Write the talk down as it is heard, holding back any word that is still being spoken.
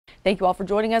Thank you all for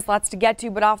joining us. Lots to get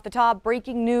to, but off the top,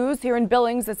 breaking news here in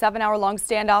Billings. A 7-hour-long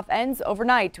standoff ends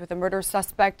overnight with a murder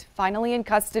suspect finally in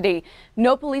custody.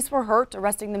 No police were hurt,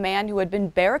 arresting the man who had been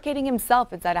barricading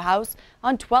himself inside a house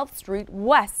on 12th Street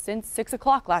West since 6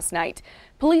 o'clock last night.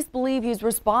 Police believe he's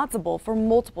responsible for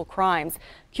multiple crimes.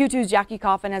 Q2's Jackie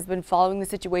Coffin has been following the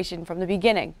situation from the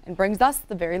beginning and brings us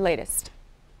the very latest.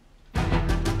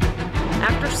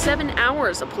 After 7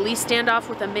 hours, a police standoff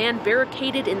with a man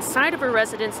barricaded inside of a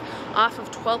residence off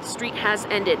of 12th Street has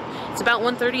ended. It's about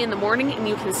 1:30 in the morning, and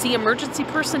you can see emergency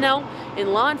personnel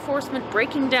and law enforcement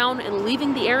breaking down and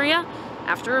leaving the area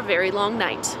after a very long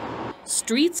night.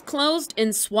 Streets closed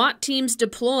and SWAT teams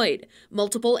deployed.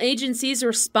 Multiple agencies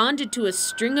responded to a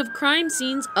string of crime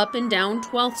scenes up and down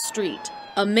 12th Street.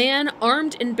 A man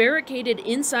armed and barricaded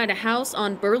inside a house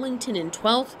on Burlington and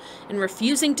 12th and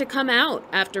refusing to come out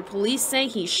after police say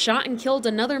he shot and killed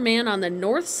another man on the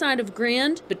north side of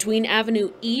Grand between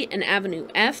Avenue E and Avenue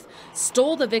F,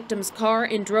 stole the victim's car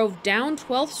and drove down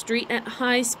 12th Street at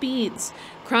high speeds,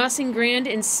 crossing Grand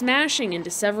and smashing into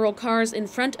several cars in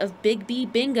front of Big B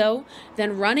Bingo,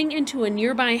 then running into a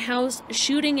nearby house,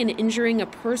 shooting and injuring a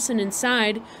person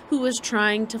inside who was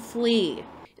trying to flee.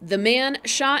 The man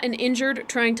shot and injured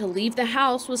trying to leave the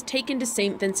house was taken to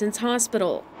St. Vincent's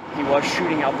Hospital. He was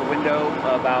shooting out the window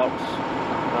about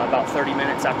 30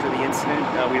 minutes after the incident.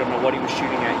 We don't know what he was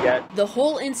shooting at yet. The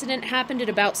whole incident happened at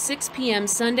about 6 p.m.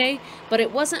 Sunday, but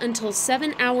it wasn't until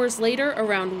 7 hours later,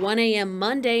 around 1 a.m.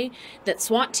 Monday, that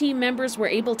SWAT team members were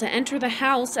able to enter the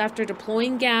house after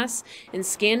deploying gas and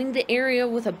scanning the area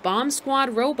with a bomb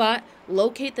squad robot,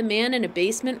 locate the man in a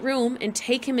basement room and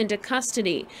take him into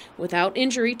custody without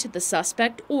injury to the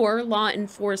suspect or law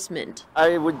enforcement.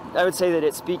 I would say that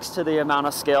it speaks to the amount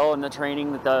of skill and the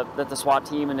training that the SWAT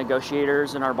team and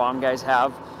negotiators and our bomb guys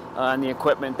have and the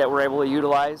equipment that we're able to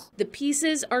utilize. The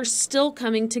pieces are still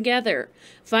coming together.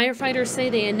 Firefighters say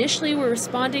they initially were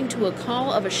responding to a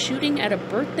call of a shooting at a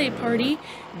birthday party,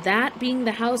 that being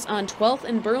the house on 12th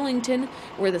and Burlington,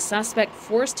 where the suspect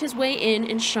forced his way in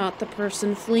and shot the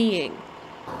person fleeing.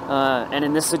 And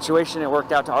in this situation, it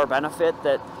worked out to our benefit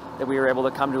that we were able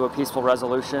to come to a peaceful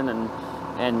resolution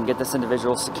and get this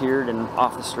individual secured and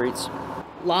off the streets.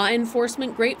 Law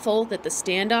enforcement grateful that the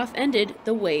standoff ended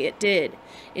the way it did.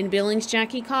 In Billings,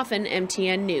 Jackie Coffin,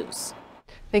 MTN News.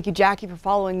 Thank you, Jackie, for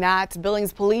following that.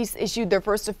 Billings police issued their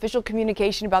first official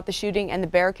communication about the shooting and the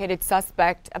barricaded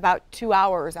suspect about 2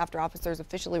 hours after officers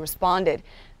officially responded.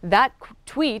 That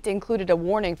tweet included a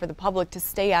warning for the public to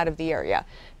stay out of the area.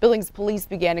 Billings police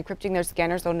began encrypting their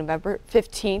scanners on November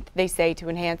 15th, they say, to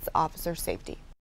enhance officer safety.